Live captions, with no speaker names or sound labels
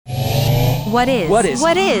What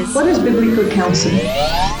is biblical counseling?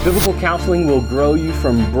 Biblical counseling will grow you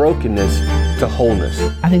from brokenness to wholeness.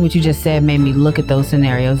 I think what you just said made me look at those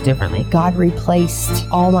scenarios differently. God replaced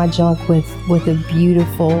all my junk with a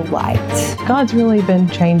beautiful light. God's really been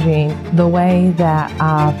changing the way that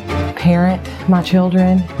I parent my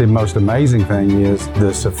children. The most amazing thing is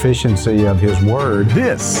the sufficiency of His Word.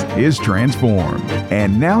 This is Transformed.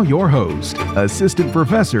 And now your host, Assistant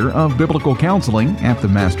Professor of Biblical Counseling at the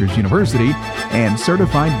Masters University and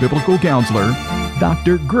Certified Biblical Counselor,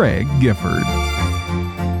 Dr. Greg Gifford.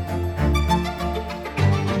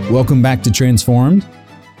 Welcome back to Transformed.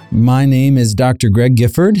 My name is Dr. Greg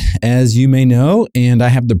Gifford, as you may know, and I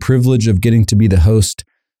have the privilege of getting to be the host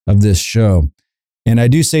of this show. And I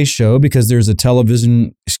do say show because there's a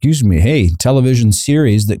television series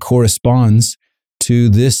that corresponds to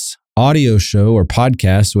this audio show or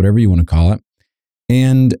podcast, whatever you want to call it.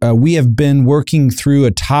 And we have been working through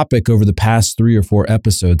a topic over the past 3 or 4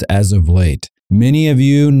 episodes as of late. Many of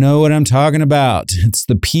you know what I'm talking about. It's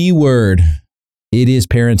the P word. It is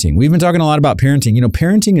parenting. We've been talking a lot about parenting. You know,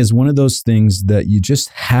 parenting is one of those things that you just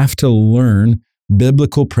have to learn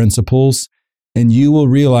biblical principles, and you will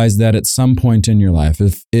realize that at some point in your life.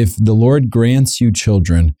 If the Lord grants you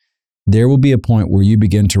children, there will be a point where you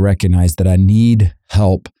begin to recognize that I need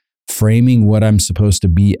help framing what I'm supposed to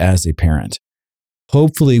be as a parent.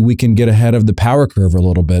 Hopefully, we can get ahead of the power curve a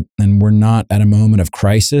little bit, and we're not at a moment of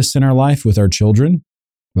crisis in our life with our children,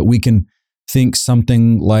 but we can think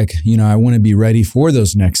something like, I want to be ready for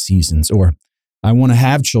those next seasons, or I want to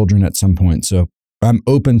have children at some point. So I'm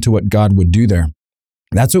open to what God would do there.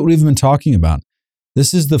 That's what we've been talking about.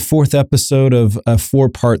 This is the 4th episode of a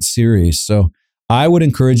 4-part series. So I would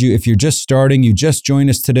encourage you, if you're just starting, you just joined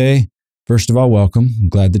us today, first of all, welcome. I'm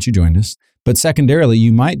glad that you joined us. But secondarily,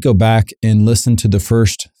 you might go back and listen to the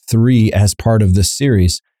first 3 as part of this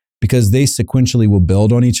series because they sequentially will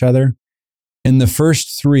build on each other. In the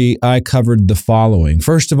first 3, I covered the following.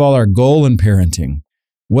 First of all, our goal in parenting.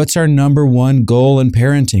 What's our number one goal in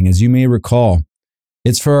parenting? As you may recall,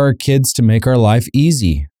 it's for our kids to make our life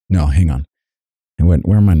easy. No, hang on.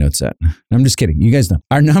 Where are my notes at? I'm just kidding. You guys know.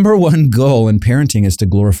 Our number one goal in parenting is to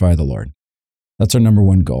glorify the Lord. That's our number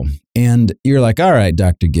one goal. And you're like, all right,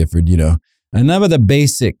 Dr. Gifford, enough of the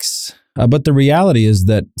basics. But the reality is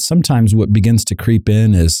that sometimes what begins to creep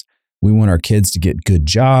in is we want our kids to get good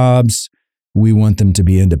jobs. We want them to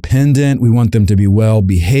be independent. We want them to be well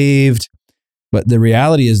behaved. But the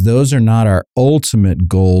reality is those are not our ultimate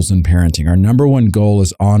goals in parenting. Our number one goal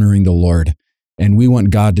is honoring the Lord, and we want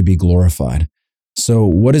God to be glorified. So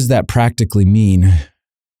what does that practically mean?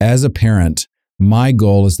 As a parent, my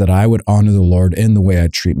goal is that I would honor the Lord in the way I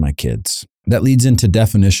treat my kids. That leads into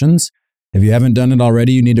definitions. If you haven't done it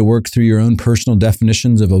already, you need to work through your own personal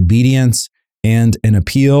definitions of obedience and an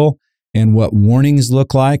appeal and what warnings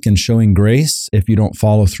look like and showing grace if you don't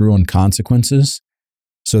follow through on consequences.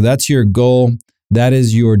 So that's your goal. That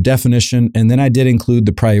is your definition. And then I did include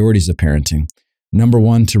the priorities of parenting. Number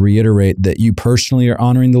 1, to reiterate that you personally are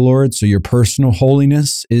honoring the Lord. So your personal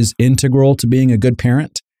holiness is integral to being a good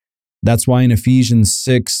parent. That's why in Ephesians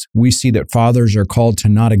 6, we see that fathers are called to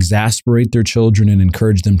not exasperate their children and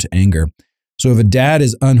encourage them to anger. So if a dad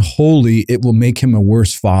is unholy, it will make him a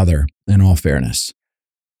worse father, in all fairness.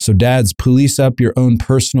 So dads, police up your own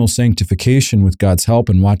personal sanctification with God's help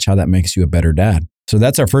and watch how that makes you a better dad. So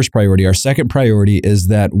that's our first priority. Our second priority is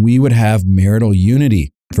that we would have marital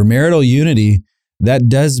unity. For marital unity, that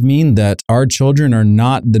does mean that our children are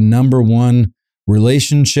not the number one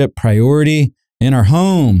relationship priority in our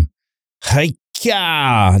home.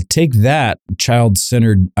 Hi-ya! Take that,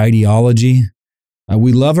 child-centered ideology.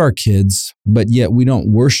 We love our kids, but yet we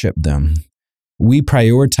don't worship them. We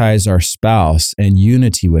prioritize our spouse and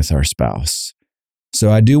unity with our spouse.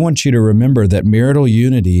 So I do want you to remember that marital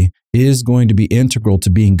unity is going to be integral to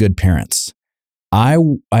being good parents. I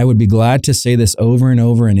would be glad to say this over and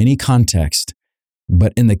over in any context,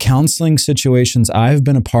 but in the counseling situations I've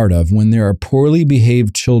been a part of, when there are poorly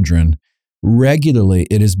behaved children, regularly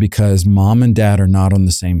it is because mom and dad are not on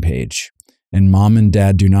the same page, and mom and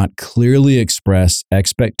dad do not clearly express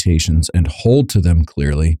expectations and hold to them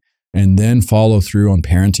clearly, and then follow through on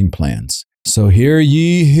parenting plans. So hear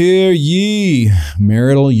ye,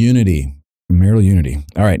 marital unity. Marital unity.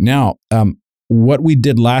 All right, now, what we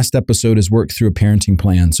did last episode is work through a parenting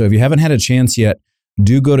plan. So if you haven't had a chance yet,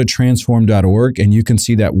 do go to transform.org and you can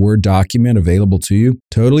see that Word document available to you,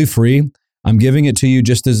 totally free. I'm giving it to you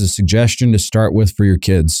just as a suggestion to start with for your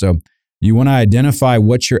kids. So you want to identify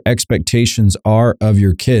what your expectations are of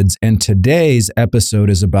your kids. And today's episode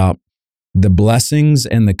is about the blessings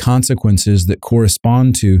and the consequences that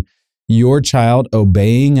correspond to your child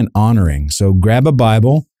obeying and honoring. So grab a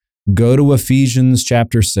Bible, go to Ephesians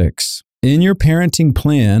chapter 6. In your parenting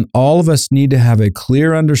plan, all of us need to have a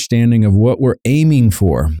clear understanding of what we're aiming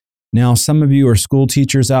for. Now, some of you are school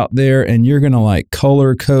teachers out there and you're going to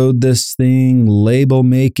color code this thing, label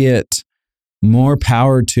make it. More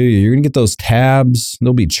power to you. You're going to get those tabs.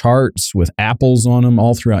 There'll be charts with apples on them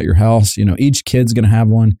all throughout your house. Each kid's going to have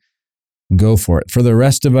one. Go for it. For the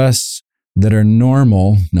rest of us that are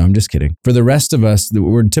normal, no, I'm just kidding. For the rest of us,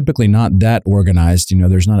 we're typically not that organized.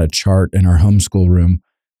 There's not a chart in our homeschool room.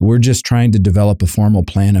 We're just trying to develop a formal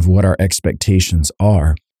plan of what our expectations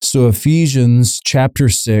are. So Ephesians chapter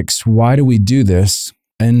 6, why do we do this?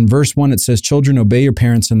 In verse 1, it says, "Children, obey your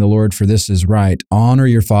parents in the Lord, for this is right. Honor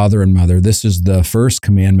your father and mother. This is the first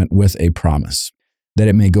commandment with a promise, that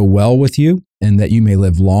it may go well with you and that you may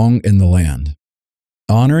live long in the land."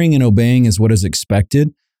 Honoring and obeying is what is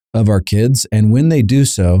expected of our kids. And when they do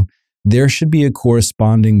so, there should be a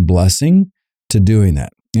corresponding blessing to doing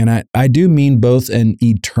that. And I do mean both an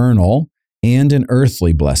eternal and an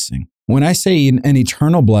earthly blessing. When I say an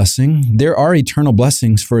eternal blessing, there are eternal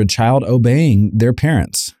blessings for a child obeying their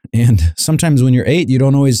parents. And sometimes when you're 8, you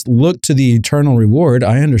don't always look to the eternal reward.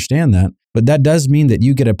 I understand that. But that does mean that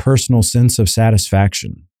you get a personal sense of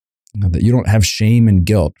satisfaction, that you don't have shame and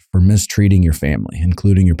guilt for mistreating your family,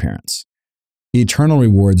 including your parents. Eternal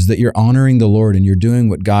rewards, that you're honoring the Lord and you're doing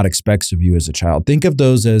what God expects of you as a child. Think of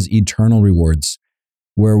those as eternal rewards,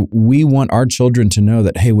 where we want our children to know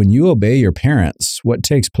that, hey, when you obey your parents, what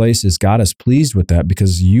takes place is God is pleased with that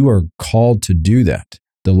because you are called to do that.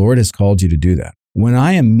 The Lord has called you to do that. When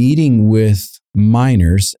I am meeting with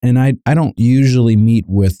minors, and I don't usually meet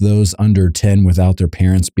with those under 10 without their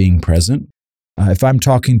parents being present. If I'm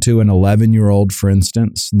talking to an 11-year-old, for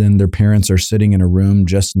instance, then their parents are sitting in a room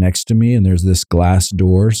just next to me and there's this glass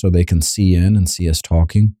door so they can see in and see us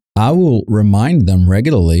talking. I will remind them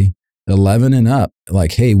regularly, 11 and up,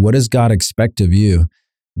 hey, what does God expect of you?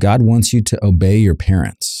 God wants you to obey your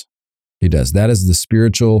parents. He does. That is the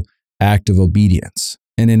spiritual act of obedience.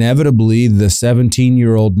 And inevitably, the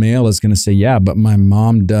 17-year-old male is going to say, yeah, but my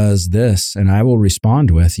mom does this. And I will respond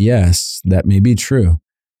with, yes, that may be true.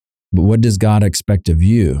 But what does God expect of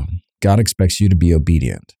you? God expects you to be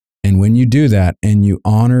obedient. And when you do that and you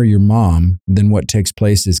honor your mom, then what takes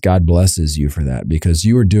place is God blesses you for that because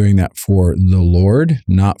you are doing that for the Lord,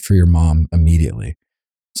 not for your mom immediately.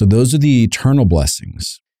 So those are the eternal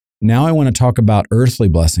blessings. Now I want to talk about earthly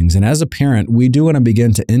blessings. And as a parent, we do want to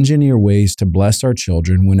begin to engineer ways to bless our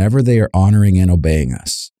children whenever they are honoring and obeying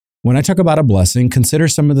us. When I talk about a blessing, consider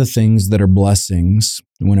some of the things that are blessings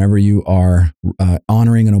whenever you are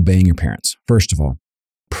honoring and obeying your parents. First of all,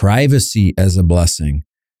 privacy as a blessing.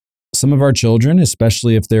 Some of our children,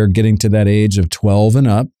 especially if they're getting to that age of 12 and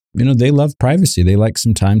up, they love privacy. They like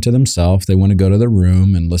some time to themselves. They want to go to their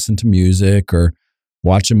room and listen to music or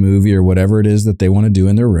watch a movie or whatever it is that they want to do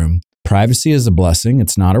in their room. Privacy is a blessing.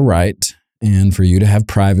 It's not a right. And for you to have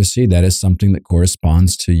privacy, that is something that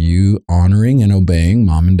corresponds to you honoring and obeying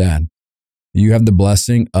mom and dad. You have the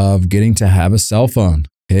blessing of getting to have a cell phone.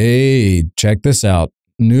 Hey, check this out.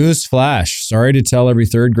 News flash. Sorry to tell every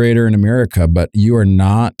third grader in America, but you are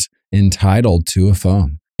not entitled to a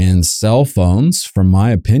phone. And cell phones, from my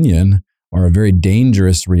opinion, are a very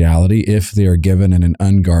dangerous reality if they are given in an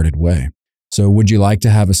unguarded way. So would you like to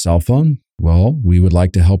have a cell phone? Well, we would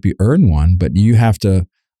like to help you earn one, but you have to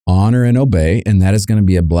honor and obey, and that is going to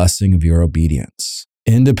be a blessing of your obedience.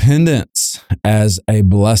 Independence as a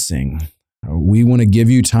blessing. We want to give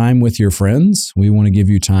you time with your friends. We want to give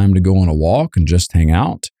you time to go on a walk and just hang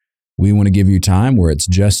out. We want to give you time where it's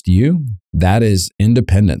just you. That is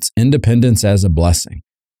independence. Independence as a blessing.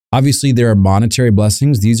 Obviously, there are monetary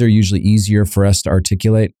blessings. These are usually easier for us to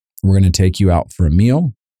articulate. We're going to take you out for a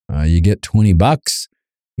meal. You get $20.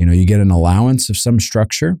 You get an allowance of some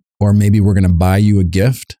structure, or maybe we're going to buy you a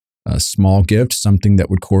gift, a small gift, something that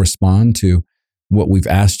would correspond to what we've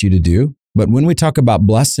asked you to do. But when we talk about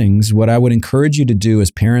blessings, what I would encourage you to do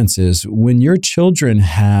as parents is when your children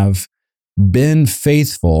have been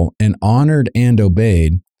faithful and honored and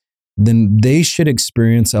obeyed, then they should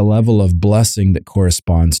experience a level of blessing that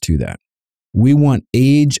corresponds to that. We want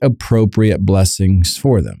age-appropriate blessings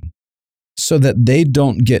for them so that they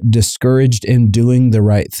don't get discouraged in doing the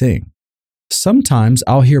right thing. Sometimes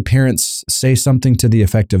I'll hear parents say something to the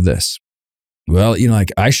effect of this. Well,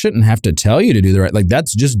 I shouldn't have to tell you to do the right,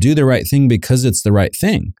 that's just do the right thing because it's the right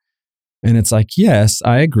thing. And it's yes,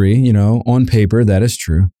 I agree, on paper, that is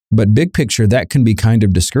true. But big picture, that can be kind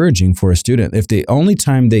of discouraging for a student. If the only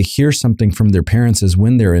time they hear something from their parents is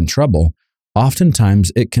when they're in trouble,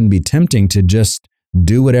 oftentimes it can be tempting to just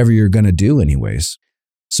do whatever you're going to do anyways.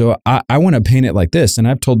 So I want to paint it like this, and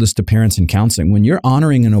I've told this to parents in counseling. When you're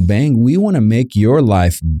honoring and obeying, we want to make your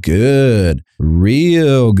life good,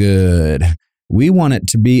 real good. We want it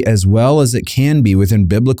to be as well as it can be within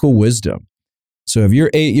biblical wisdom. So if you're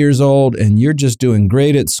 8 years old and you're just doing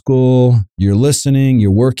great at school, you're listening, you're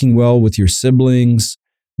working well with your siblings,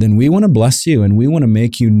 then we want to bless you and we want to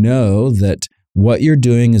make you know that what you're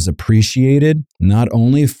doing is appreciated, not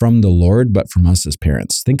only from the Lord, but from us as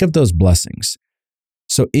parents. Think of those blessings.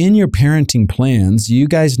 So in your parenting plans, you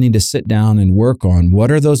guys need to sit down and work on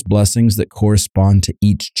what are those blessings that correspond to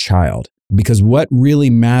each child. Because what really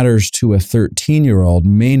matters to a 13-year-old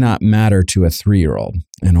may not matter to a 3-year-old,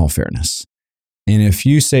 in all fairness. And if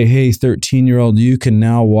you say, hey, 13-year-old, you can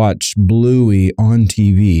now watch Bluey on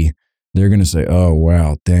TV, they're going to say, oh,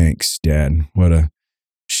 wow, thanks, Dad. What a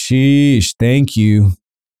sheesh, thank you.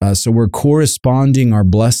 So we're corresponding our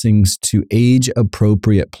blessings to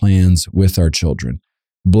age-appropriate plans with our children.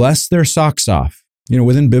 Bless their socks off.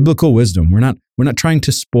 Within biblical wisdom, we're not trying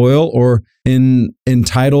to spoil or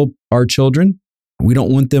entitle our children. We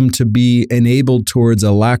don't want them to be enabled towards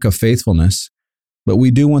a lack of faithfulness, but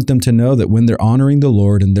we do want them to know that when they're honoring the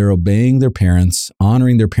Lord and they're obeying their parents,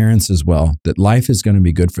 honoring their parents as well, that life is going to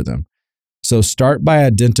be good for them. So start by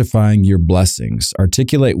identifying your blessings,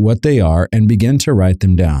 articulate what they are, and begin to write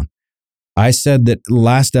them down. I said that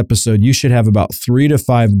last episode, you should have about 3 to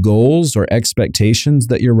 5 goals or expectations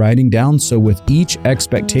that you're writing down. So with each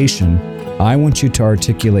expectation, I want you to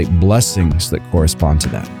articulate blessings that correspond to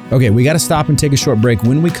that. Okay, we got to stop and take a short break.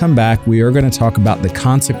 When we come back, we are going to talk about the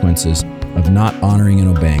consequences of not honoring and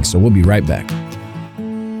obeying. So we'll be right back.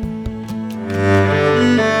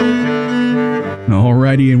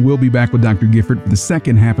 Alrighty, and we'll be back with Dr. Gifford for the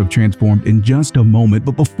second half of Transformed in just a moment.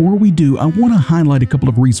 But before we do, I want to highlight a couple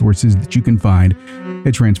of resources that you can find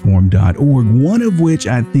at transformed.org, one of which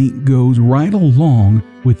I think goes right along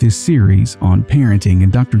with this series on parenting.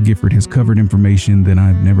 And Dr. Gifford has covered information that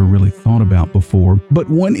I've never really thought about before. But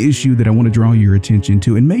one issue that I want to draw your attention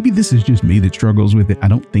to, and maybe this is just me that struggles with it, I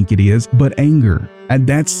don't think it is, but anger. And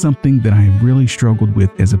that's something that I have really struggled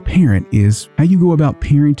with as a parent, is how you go about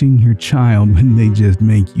parenting your child when they just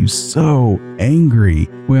make you so angry.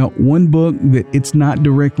 Well, one book that it's not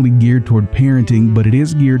directly geared toward parenting, but it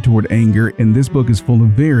is geared toward anger, and this book is full of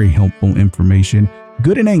very helpful information.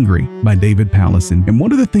 Good and Angry by David Powlison. And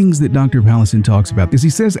one of the things that Dr. Powlison talks about is he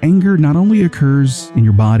says anger not only occurs in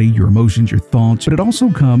your body, your emotions, your thoughts, but it also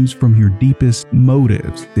comes from your deepest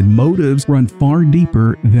motives. And motives run far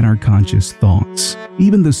deeper than our conscious thoughts.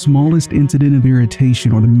 Even the smallest incident of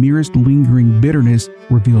irritation or the merest lingering bitterness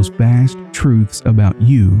reveals vast truths about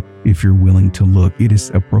you if you're willing to look. It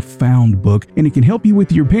is a profound book, and it can help you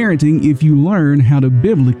with your parenting if you learn how to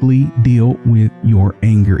biblically deal with your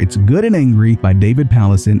anger. It's Good and Angry by David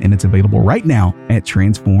Powlison, and it's available right now at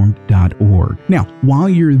transformed.org. Now, while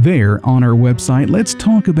you're there on our website, let's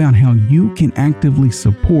talk about how you can actively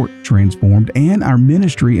support Transformed and our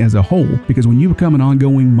ministry as a whole, because when you become an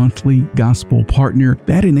ongoing monthly gospel partner,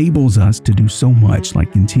 that enables us to do so much,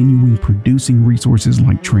 like continuing producing resources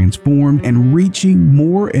like Transformed and reaching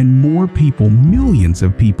more and more people, millions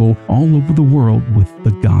of people all over the world with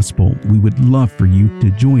the gospel. We would love for you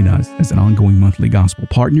to join us as an ongoing monthly gospel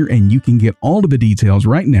partner, and you can get all of the details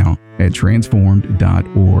right now at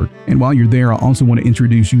transformed.org. And while you're there, I also want to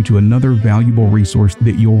introduce you to another valuable resource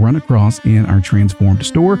that you'll run across in our Transformed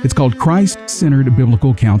store. It's called Christ-Centered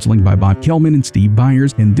Biblical Counseling by Bob Kellman and Steve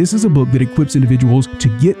Byers, and this is a book that equips individuals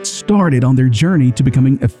to get started on their journey to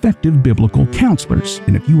becoming effective biblical counselors.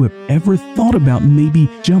 And if you have ever thought about maybe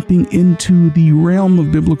jumping into the realm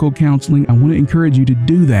of biblical counseling, I want to encourage you to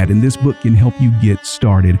do that, and this book can help you get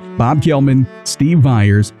started. Bob Kellman, Steve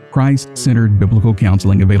Byers, Christ-Centered Biblical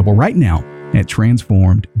Counseling, available right now at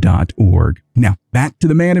transformed.org. Now, back to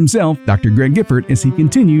the man himself, Dr. Greg Gifford, as he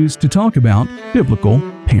continues to talk about biblical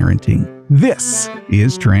parenting. This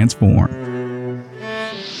is Transformed.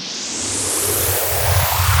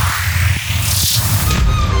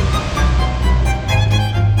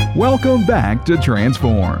 Welcome back to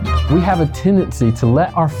Transformed. We have a tendency to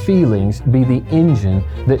let our feelings be the engine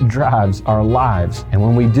that drives our lives. And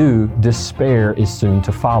when we do, despair is soon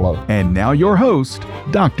to follow. And now your host,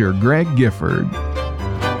 Dr. Greg Gifford.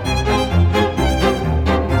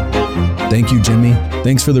 Thank you, Jimmy.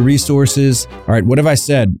 Thanks for the resources. All right, what have I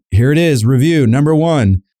said? Here it is. Review. Number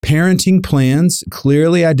 1, parenting plans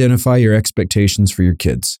clearly identify your expectations for your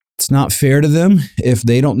kids. It's not fair to them if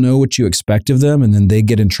they don't know what you expect of them and then they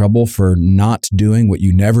get in trouble for not doing what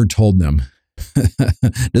you never told them.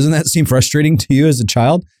 Doesn't that seem frustrating to you as a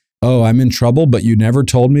child? Oh, I'm in trouble, but you never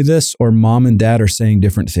told me this, or mom and dad are saying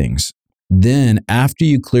different things. Then, after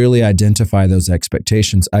you clearly identify those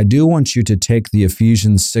expectations, I do want you to take the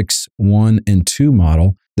Ephesians 6:1-2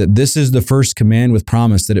 model, that this is the first command with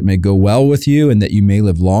promise that it may go well with you and that you may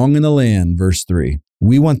live long in the land, verse 3.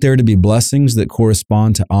 We want there to be blessings that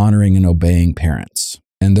correspond to honoring and obeying parents.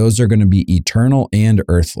 And those are going to be eternal and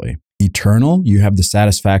earthly. Eternal, you have the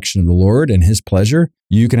satisfaction of the Lord and His pleasure.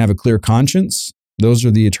 You can have a clear conscience. Those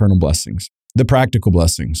are the eternal blessings. The practical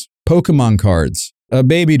blessings. Pokemon cards, a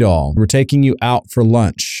baby doll. We're taking you out for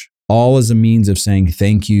lunch. All as a means of saying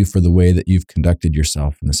thank you for the way that you've conducted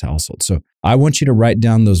yourself in this household. So I want you to write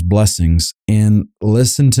down those blessings and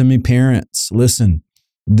listen to me, parents. Listen,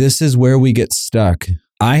 this is where we get stuck.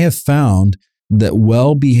 I have found that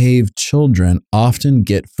well-behaved children often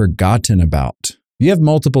get forgotten about. You have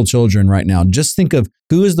multiple children right now. Just think of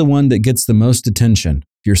who is the one that gets the most attention.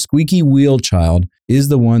 Your squeaky wheel child is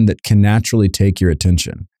the one that can naturally take your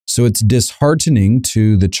attention. So it's disheartening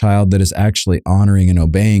to the child that is actually honoring and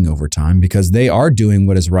obeying over time because they are doing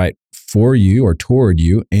what is right for you or toward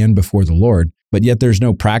you and before the Lord, but yet there's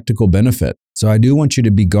no practical benefit. So I do want you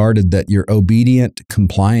to be guarded that your obedient,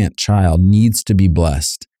 compliant child needs to be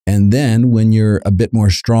blessed. And then when your a bit more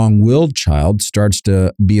strong-willed child starts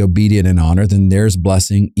to be obedient and honor, then there's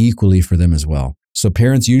blessing equally for them as well. So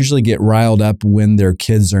parents usually get riled up when their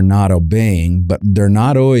kids are not obeying, but they're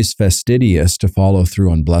not always fastidious to follow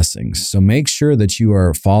through on blessings. So make sure that you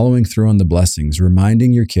are following through on the blessings,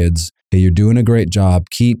 reminding your kids, hey, you're doing a great job,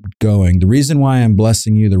 keep going. The reason why I'm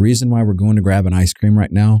blessing you, the reason why we're going to grab an ice cream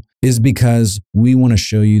right now is because we want to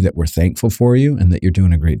show you that we're thankful for you and that you're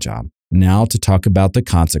doing a great job. Now to talk about the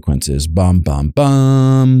consequences. Bum, bum,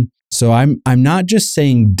 bum. So I'm not just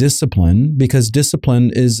saying discipline, because discipline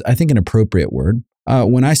is, I think, an appropriate word.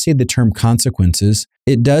 When I say the term consequences,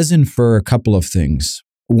 it does infer a couple of things.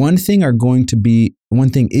 One thing is going to be,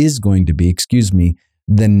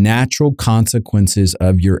 the natural consequences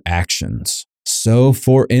of your actions. So,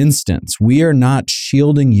 for instance, we are not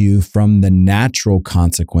shielding you from the natural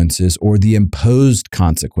consequences or the imposed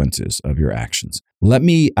consequences of your actions. Let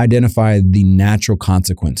me identify the natural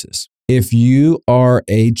consequences. If you are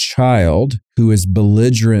a child who is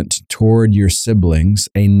belligerent toward your siblings,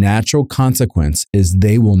 a natural consequence is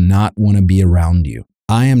they will not want to be around you.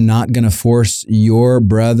 I am not going to force your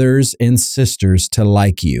brothers and sisters to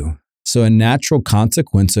like you. So a natural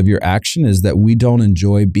consequence of your action is that we don't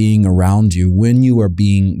enjoy being around you when you are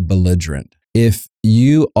being belligerent. If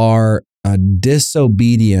you are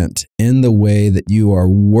disobedient in the way that you are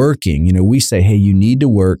working, we say, hey, you need to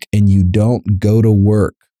work, and you don't go to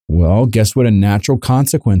work. Well, guess what a natural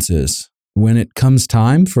consequence is? When it comes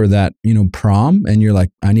time for that, prom, and you're like,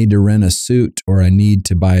 I need to rent a suit or I need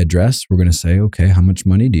to buy a dress, we're going to say, okay, how much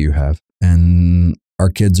money do you have? And our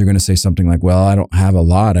kids are going to say something like, well, I don't have a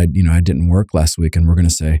lot. I didn't work last week. And we're going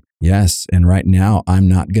to say, yes. And right now, I'm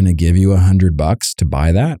not going to give you $100 to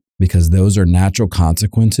buy that, because those are natural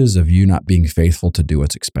consequences of you not being faithful to do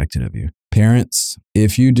what's expected of you. Parents,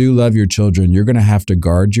 if you do love your children, you're going to have to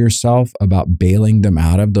guard yourself about bailing them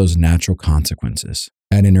out of those natural consequences.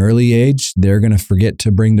 At an early age, they're going to forget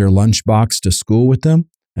to bring their lunchbox to school with them.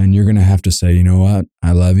 And you're going to have to say, you know what?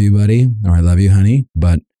 I love you, buddy, or I love you, honey,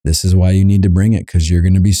 but this is why you need to bring it, because you're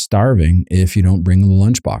going to be starving if you don't bring the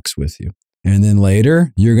lunchbox with you. And then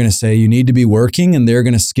later, you're going to say you need to be working, and they're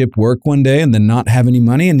going to skip work one day and then not have any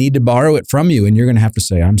money and need to borrow it from you. And you're going to have to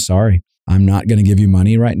say, I'm sorry, I'm not going to give you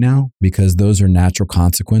money right now, because those are natural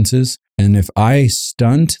consequences. And if I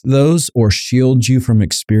stunt those or shield you from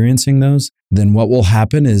experiencing those, then what will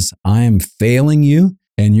happen is I am failing you,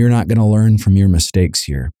 and you're not going to learn from your mistakes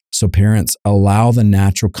here. So parents, allow the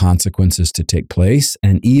natural consequences to take place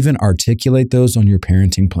and even articulate those on your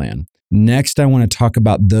parenting plan. Next, I want to talk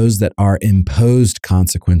about those that are imposed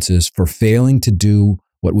consequences for failing to do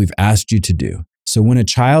what we've asked you to do. So when a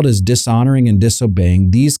child is dishonoring and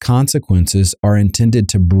disobeying, these consequences are intended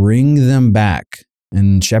to bring them back.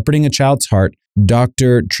 In Shepherding a Child's Heart,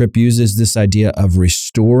 Dr. Tripp uses this idea of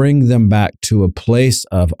restoring them back to a place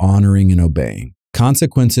of honoring and obeying.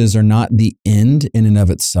 Consequences are not the end in and of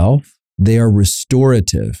itself. They are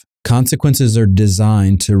restorative. Consequences are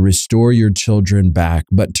designed to restore your children back,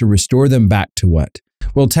 but to restore them back to what?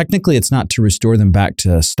 Well, technically, it's not to restore them back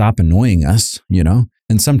to stop annoying us,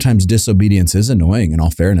 and sometimes disobedience is annoying, in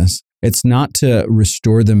all fairness. It's not to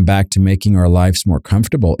restore them back to making our lives more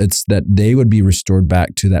comfortable. It's that they would be restored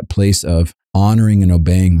back to that place of honoring and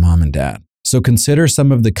obeying mom and dad. So consider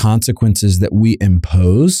some of the consequences that we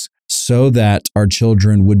impose so that our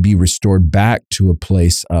children would be restored back to a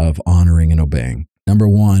place of honoring and obeying. Number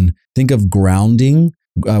one, think of grounding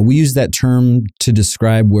We use that term to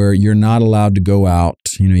describe where you're not allowed to go out.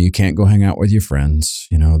 You can't go hang out with your friends.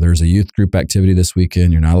 There's a youth group activity this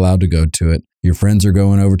weekend. You're not allowed to go to it. Your friends are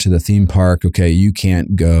going over to the theme park. Okay, you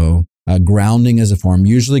can't go. Grounding is a form.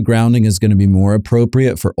 Usually grounding is going to be more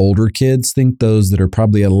appropriate for older kids. Think those that are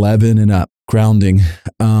probably 11 and up. Grounding.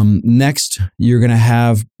 Next, you're going to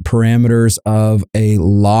have parameters of a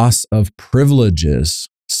loss of privileges.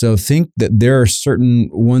 So think that there are certain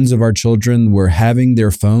ones of our children where having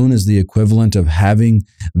their phone is the equivalent of having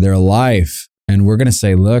their life. And we're going to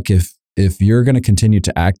say, look, if you're going to continue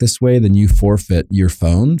to act this way, then you forfeit your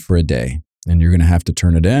phone for a day. And you're going to have to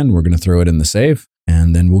turn it in. We're going to throw it in the safe.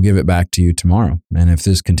 And then we'll give it back to you tomorrow. And if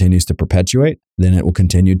this continues to perpetuate, then it will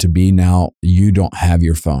continue to be now you don't have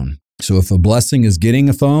your phone. So if a blessing is getting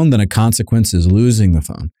a phone, then a consequence is losing the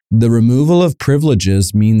phone. The removal of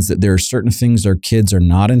privileges means that there are certain things our kids are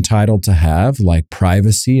not entitled to have, like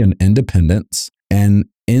privacy and independence. And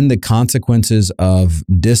in the consequences of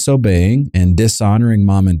disobeying and dishonoring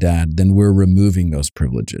mom and dad, then we're removing those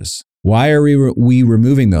privileges. Why are we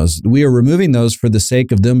removing those? We are removing those for the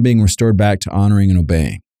sake of them being restored back to honoring and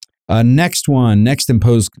obeying. Next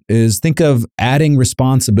imposed is think of adding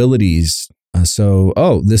responsibilities.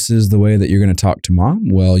 This is the way that you're going to talk to mom?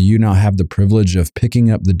 Well, you now have the privilege of picking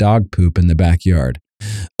up the dog poop in the backyard.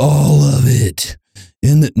 All of it.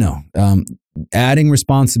 Adding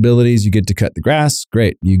responsibilities, you get to cut the grass.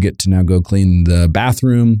 Great. You get to now go clean the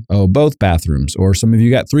bathroom. Both bathrooms. Or some of you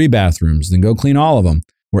got 3 bathrooms, then go clean all of them.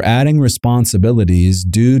 We're adding responsibilities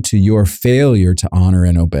due to your failure to honor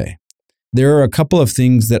and obey. There are a couple of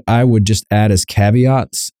things that I would just add as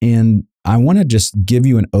caveats, and I want to just give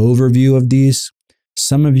you an overview of these.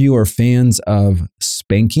 Some of you are fans of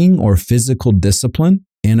spanking or physical discipline,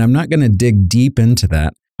 and I'm not going to dig deep into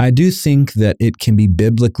that. I do think that it can be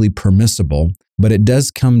biblically permissible, but it does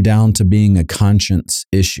come down to being a conscience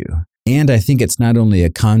issue. And I think it's not only a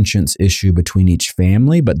conscience issue between each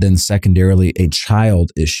family, but then secondarily a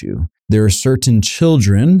child issue. There are certain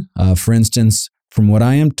children, for instance, from what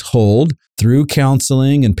I am told through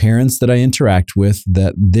counseling and parents that I interact with,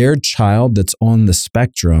 that their child that's on the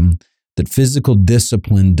spectrum, that physical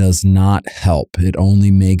discipline does not help. It only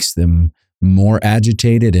makes them more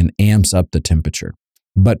agitated and amps up the temperature.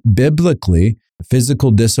 But biblically,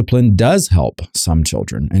 physical discipline does help some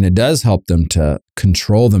children, and it does help them to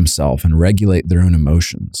control themselves and regulate their own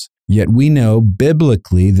emotions. Yet we know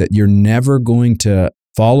biblically that you're never going to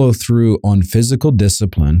follow through on physical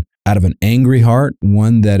discipline out of an angry heart,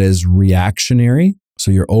 one that is reactionary.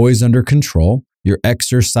 So you're always under control. You're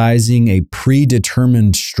exercising a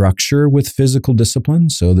predetermined structure with physical discipline.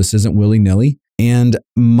 So this isn't willy-nilly. And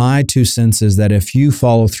my 2 cents is that if you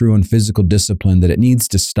follow through on physical discipline, that it needs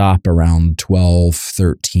to stop around 12,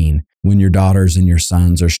 13, when your daughters and your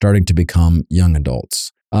sons are starting to become young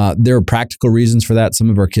adults. There are practical reasons for that. Some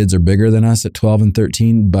of our kids are bigger than us at 12 and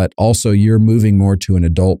 13, but also you're moving more to an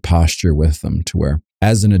adult posture with them, to where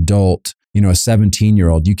as an adult, a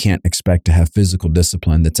 17-year-old, you can't expect to have physical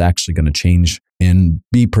discipline that's actually going to change and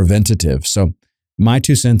be preventative. So my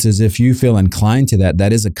 2 cents is if you feel inclined to that,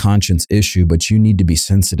 that is a conscience issue, but you need to be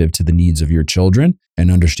sensitive to the needs of your children and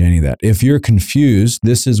understanding that. If you're confused,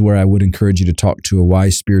 this is where I would encourage you to talk to a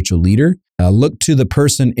wise spiritual leader. Look to the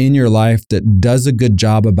person in your life that does a good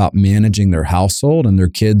job about managing their household and their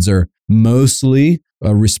kids are mostly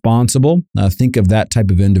responsible. Think of that type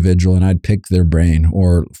of individual and I'd pick their brain,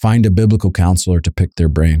 or find a biblical counselor to pick their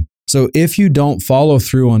brain. So if you don't follow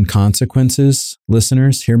through on consequences,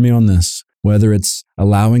 listeners, hear me on this. Whether it's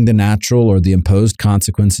allowing the natural or the imposed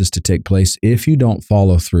consequences to take place, if you don't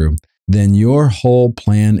follow through, then your whole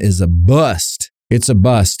plan is a bust. It's a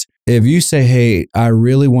bust. If you say, hey, I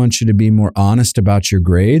really want you to be more honest about your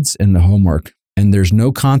grades and the homework, and there's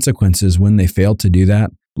no consequences when they fail to do that,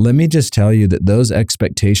 let me just tell you that those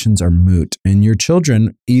expectations are moot, and your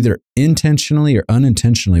children either intentionally or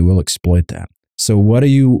unintentionally will exploit that. So what do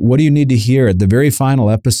you need to hear at the very final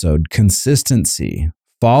episode? Consistency.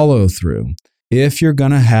 Follow through. If you're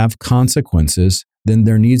going to have consequences, then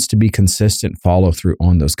there needs to be consistent follow through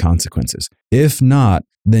on those consequences. If not,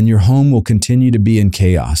 then your home will continue to be in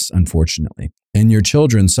chaos, unfortunately. And your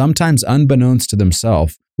children, sometimes unbeknownst to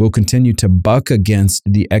themselves, will continue to buck against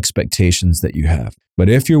the expectations that you have. But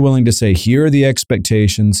if you're willing to say, here are the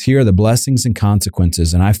expectations, here are the blessings and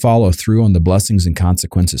consequences, and I follow through on the blessings and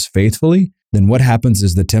consequences faithfully, then what happens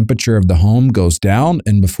is the temperature of the home goes down,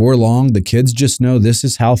 and before long, the kids just know this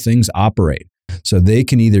is how things operate. So they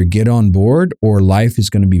can either get on board, or life is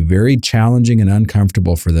going to be very challenging and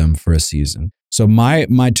uncomfortable for them for a season. So my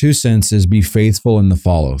 2 cents is be faithful in the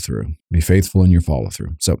follow through. Be faithful in your follow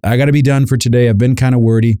through. So I got to be done for today. I've been kind of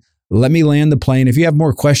wordy. let me land the plane. If you have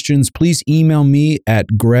more questions, please email me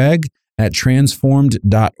at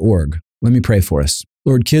greg@transformed.org. Let me pray for us.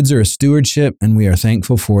 Lord, kids are a stewardship, and we are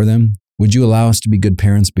thankful for them. Would you allow us to be good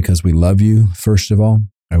parents because we love you, first of all?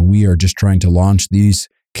 We are just trying to launch these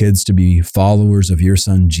kids to be followers of your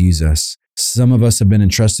son, Jesus. Some of us have been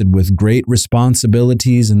entrusted with great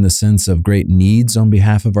responsibilities in the sense of great needs on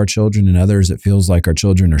behalf of our children, and others it feels like our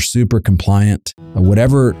children are super compliant.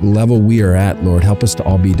 Whatever level we are at, Lord, help us to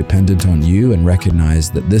all be dependent on you and recognize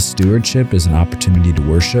that this stewardship is an opportunity to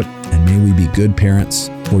worship, and may we be good parents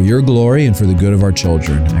for your glory and for the good of our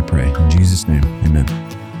children, I pray. In Jesus' name, amen.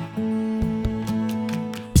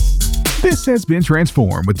 This has been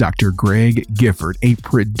Transformed with Dr. Greg Gifford, a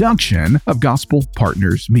production of Gospel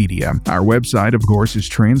Partners Media. Our website, of course, is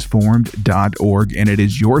transformed.org, and it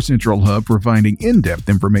is your central hub for finding in-depth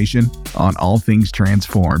information on all things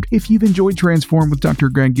Transformed. If you've enjoyed Transformed with Dr.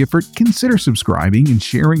 Greg Gifford, consider subscribing and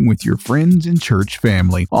sharing with your friends and church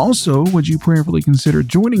family. Also, would you prayerfully consider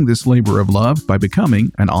joining this labor of love by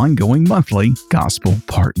becoming an ongoing monthly Gospel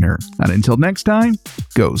Partner? And until next time,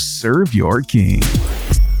 go serve your King.